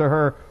said to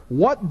her,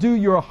 what do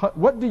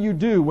you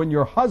do when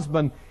your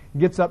husband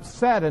gets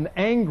upset and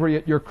angry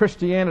at your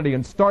Christianity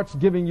and starts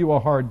giving you a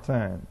hard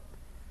time?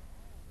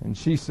 And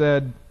she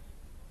said,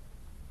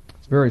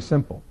 it's very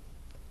simple.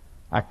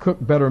 I cook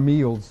better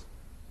meals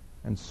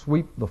and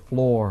sweep the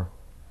floor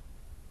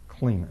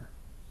cleaner.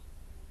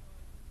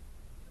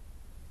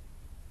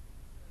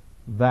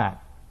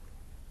 That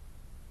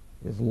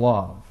is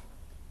love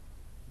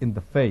in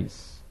the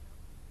face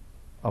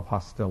of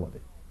hostility.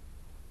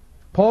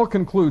 Paul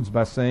concludes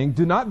by saying,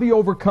 do not be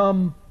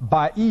overcome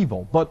by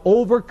evil, but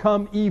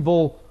overcome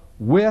evil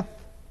with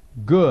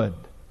good.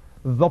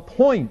 The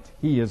point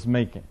he is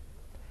making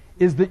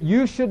is that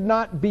you should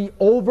not be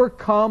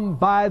overcome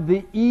by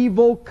the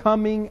evil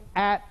coming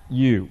at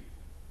you.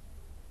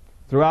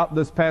 Throughout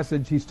this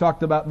passage, he's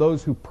talked about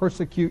those who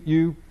persecute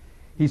you.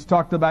 He's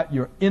talked about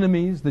your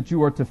enemies that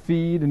you are to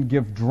feed and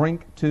give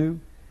drink to.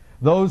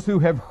 Those who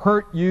have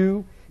hurt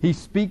you. He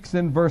speaks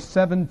in verse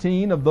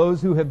 17 of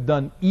those who have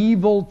done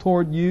evil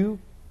toward you.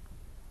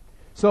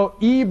 So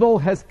evil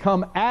has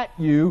come at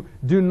you.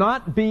 Do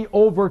not be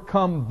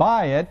overcome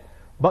by it.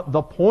 But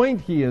the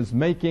point he is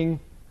making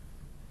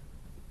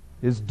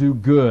is do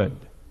good.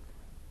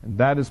 And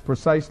that is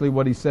precisely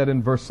what he said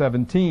in verse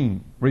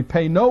 17.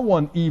 Repay no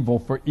one evil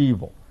for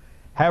evil.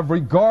 Have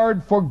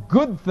regard for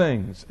good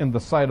things in the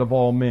sight of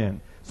all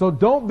men. So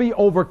don't be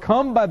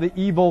overcome by the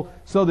evil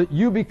so that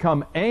you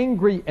become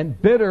angry and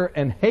bitter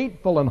and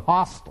hateful and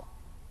hostile.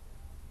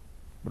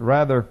 But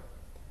rather,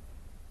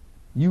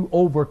 you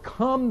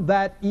overcome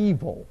that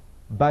evil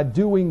by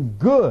doing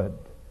good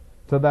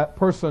to that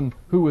person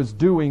who is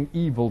doing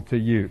evil to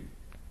you.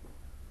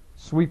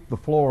 Sweep the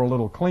floor a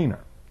little cleaner.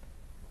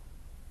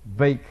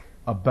 Bake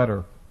a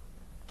better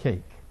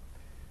cake.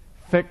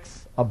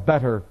 Fix a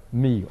better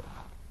meal.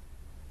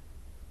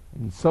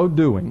 In so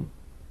doing,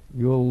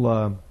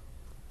 you'll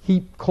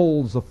heap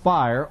coals of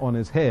fire on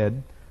his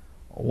head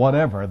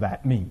whatever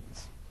that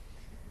means.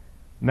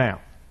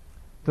 Now,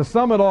 to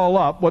sum it all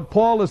up, what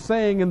Paul is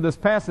saying in this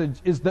passage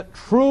is that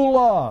true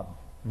love,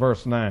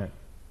 verse 9,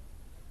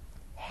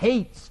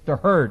 hates to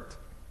hurt,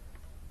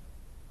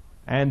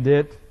 and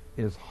it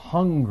is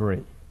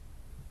hungry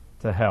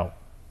to help.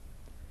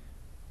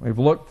 We've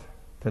looked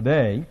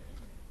today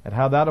at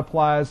how that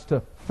applies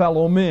to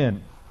fellow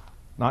men,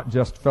 not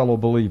just fellow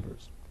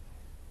believers.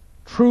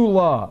 True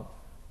love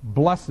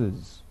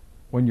blesses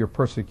when you're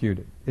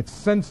persecuted. It's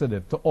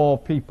sensitive to all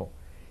people.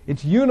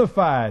 It's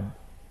unified.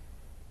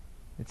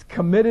 It's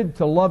committed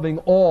to loving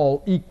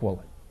all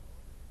equally,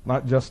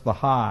 not just the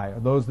high or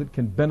those that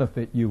can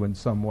benefit you in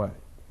some way.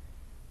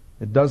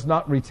 It does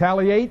not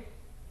retaliate,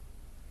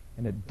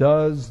 and it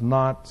does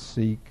not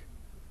seek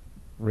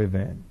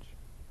revenge.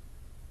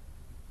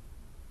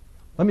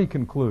 Let me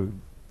conclude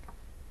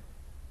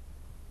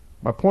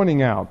by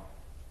pointing out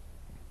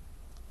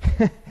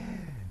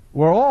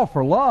we're all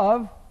for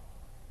love,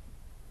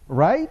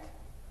 right?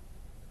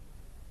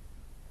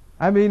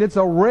 I mean, it's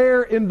a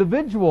rare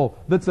individual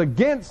that's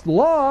against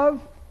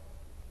love.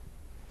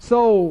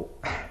 So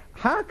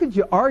how could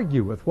you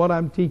argue with what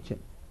I'm teaching?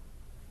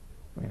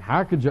 I mean,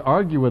 how could you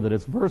argue with it?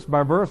 It's verse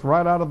by verse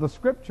right out of the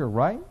Scripture,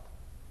 right?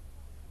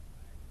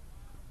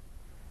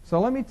 So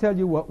let me tell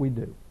you what we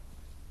do.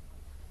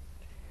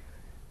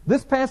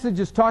 This passage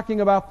is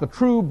talking about the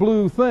true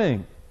blue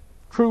thing,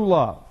 true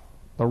love,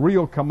 the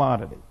real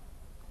commodity.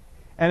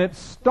 And it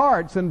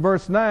starts in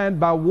verse 9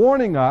 by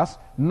warning us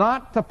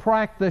not to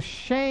practice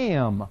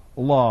sham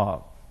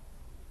love.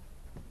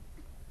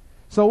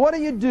 So what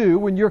do you do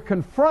when you're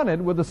confronted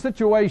with a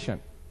situation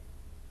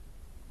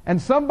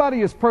and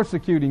somebody is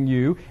persecuting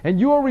you and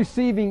you are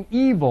receiving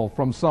evil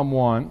from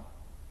someone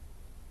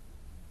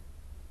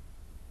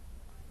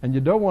and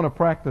you don't want to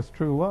practice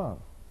true love?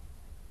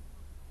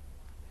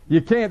 You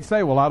can't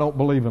say, well, I don't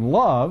believe in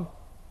love.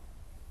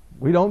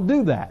 We don't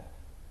do that.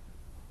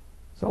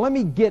 So let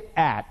me get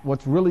at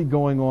what's really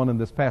going on in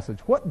this passage.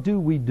 What do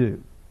we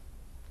do?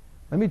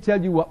 Let me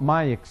tell you what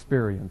my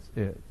experience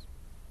is.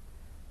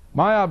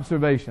 My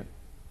observation,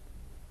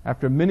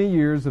 after many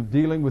years of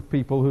dealing with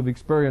people who've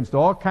experienced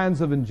all kinds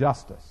of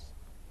injustice,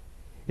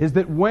 is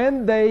that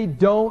when they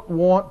don't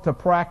want to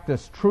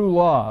practice true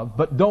love,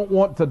 but don't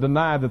want to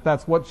deny that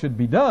that's what should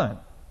be done,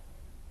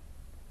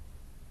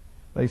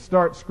 they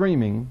start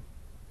screaming,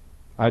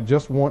 I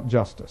just want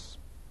justice.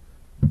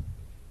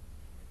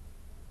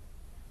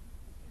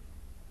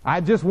 I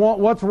just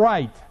want what's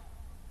right.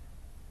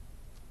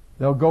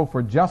 They'll go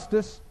for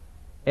justice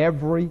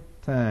every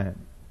time.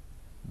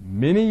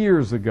 Many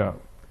years ago,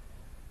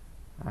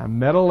 I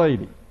met a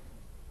lady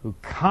who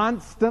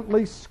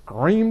constantly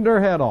screamed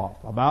her head off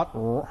about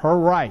her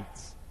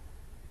rights.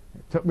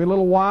 It took me a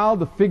little while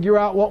to figure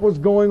out what was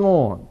going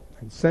on.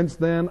 And since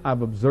then,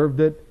 I've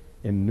observed it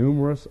in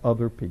numerous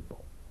other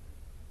people.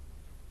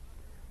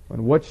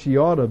 When what she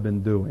ought to have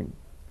been doing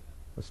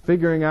was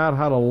figuring out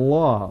how to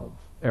love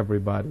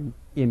everybody,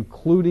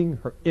 including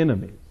her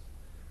enemies,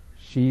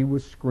 she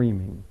was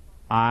screaming,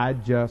 I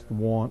just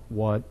want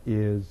what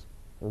is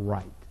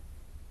right.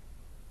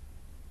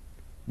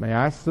 May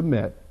I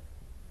submit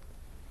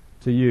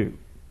to you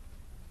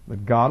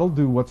that God will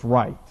do what's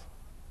right.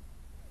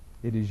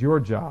 It is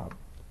your job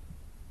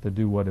to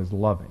do what is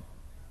loving.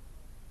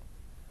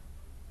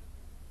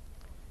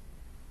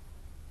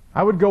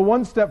 I would go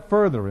one step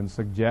further and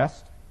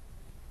suggest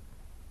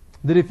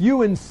that if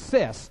you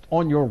insist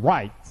on your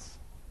rights,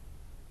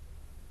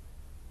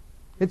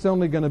 it's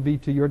only going to be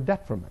to your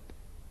detriment.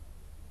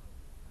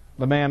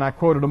 The man I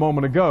quoted a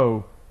moment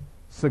ago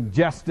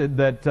suggested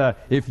that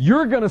if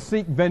you're going to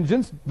seek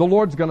vengeance, the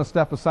Lord's going to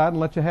step aside and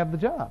let you have the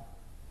job.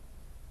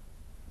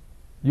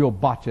 You'll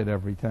botch it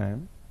every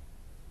time.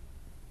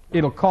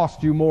 It'll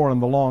cost you more in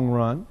the long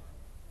run.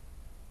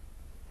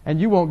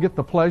 And you won't get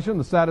the pleasure and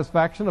the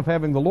satisfaction of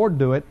having the Lord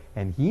do it,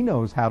 and He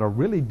knows how to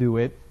really do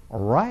it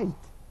right.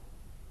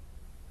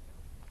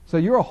 So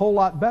you're a whole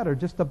lot better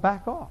just to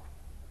back off.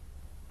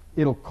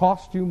 It'll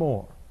cost you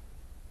more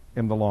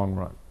in the long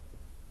run.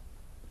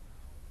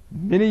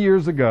 Many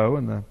years ago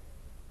in the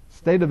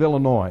state of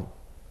Illinois,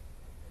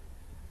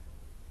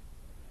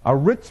 a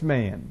rich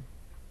man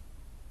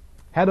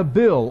had a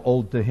bill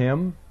owed to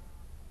him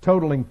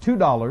totaling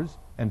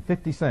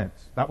 $2.50.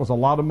 That was a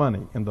lot of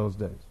money in those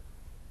days.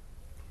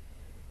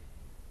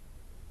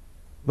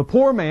 The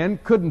poor man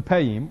couldn't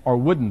pay him or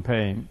wouldn't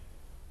pay him.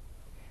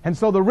 And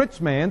so the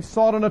rich man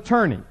sought an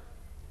attorney.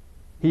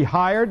 He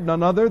hired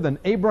none other than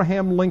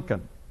Abraham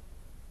Lincoln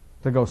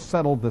to go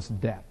settle this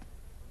debt.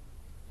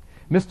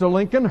 Mr.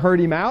 Lincoln heard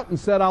him out and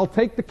said, I'll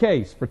take the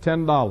case for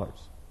 $10.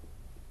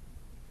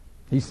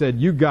 He said,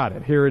 you got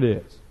it. Here it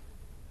is.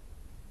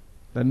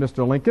 Then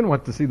Mr. Lincoln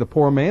went to see the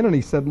poor man and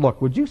he said,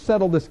 look, would you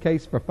settle this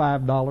case for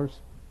 $5?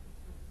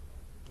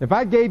 If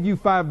I gave you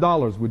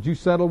 $5, would you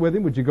settle with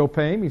him? Would you go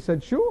pay him? He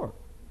said, sure.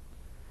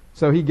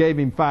 So he gave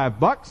him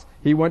 $5.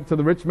 He went to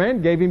the rich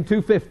man, gave him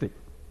 $2.50.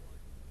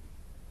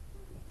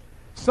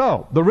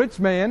 So the rich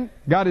man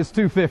got his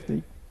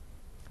 $2.50.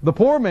 The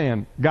poor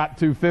man got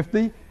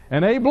 $2.50.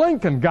 And Abe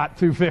Lincoln got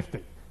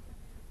 $2.50.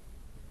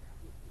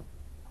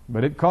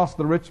 But it cost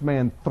the rich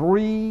man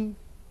 3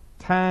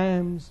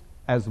 times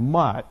as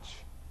much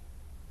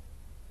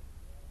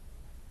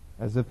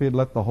as if he had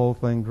let the whole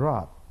thing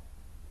drop.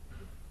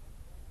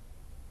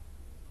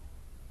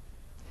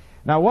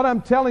 Now, what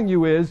I'm telling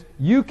you is,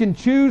 you can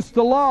choose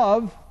to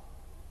love,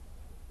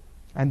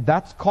 and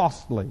that's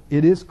costly.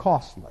 It is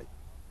costly.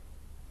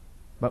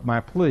 But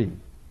my plea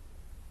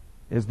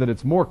is that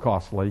it's more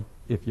costly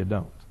if you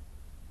don't.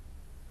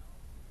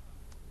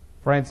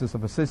 Francis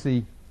of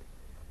Assisi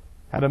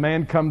had a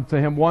man come to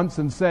him once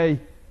and say,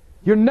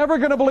 "You're never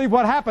going to believe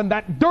what happened.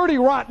 That dirty,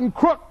 rotten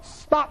crook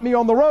stopped me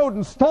on the road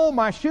and stole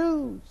my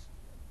shoes."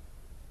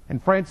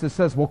 And Francis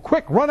says, "Well,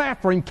 quick, run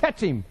after him, catch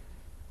him,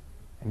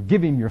 and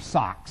give him your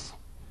socks."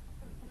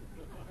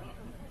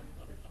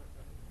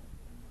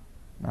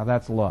 Now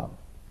that's love.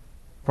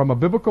 From a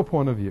biblical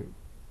point of view,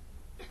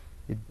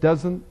 it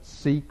doesn't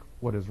seek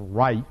what is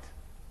right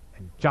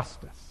and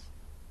justice.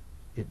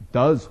 It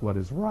does what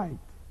is right.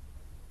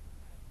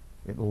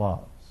 It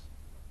loves.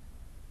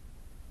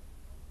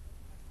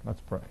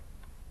 Let's pray.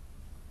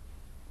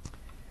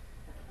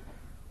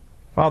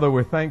 Father,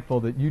 we're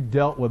thankful that you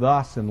dealt with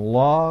us in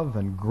love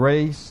and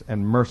grace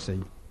and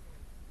mercy,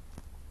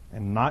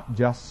 and not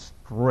just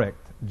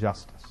strict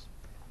justice.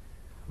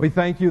 We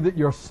thank you that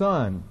your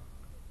Son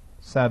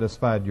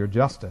satisfied your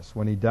justice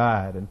when he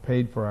died and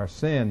paid for our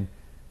sin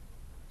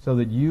so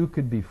that you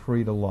could be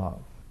free to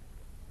love.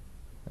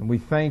 And we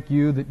thank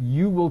you that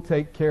you will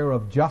take care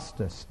of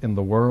justice in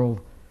the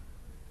world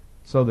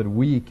so that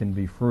we can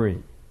be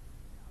free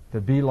to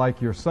be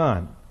like your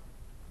Son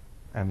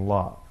and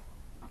love.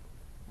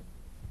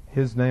 In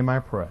his name I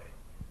pray.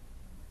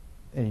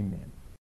 Amen.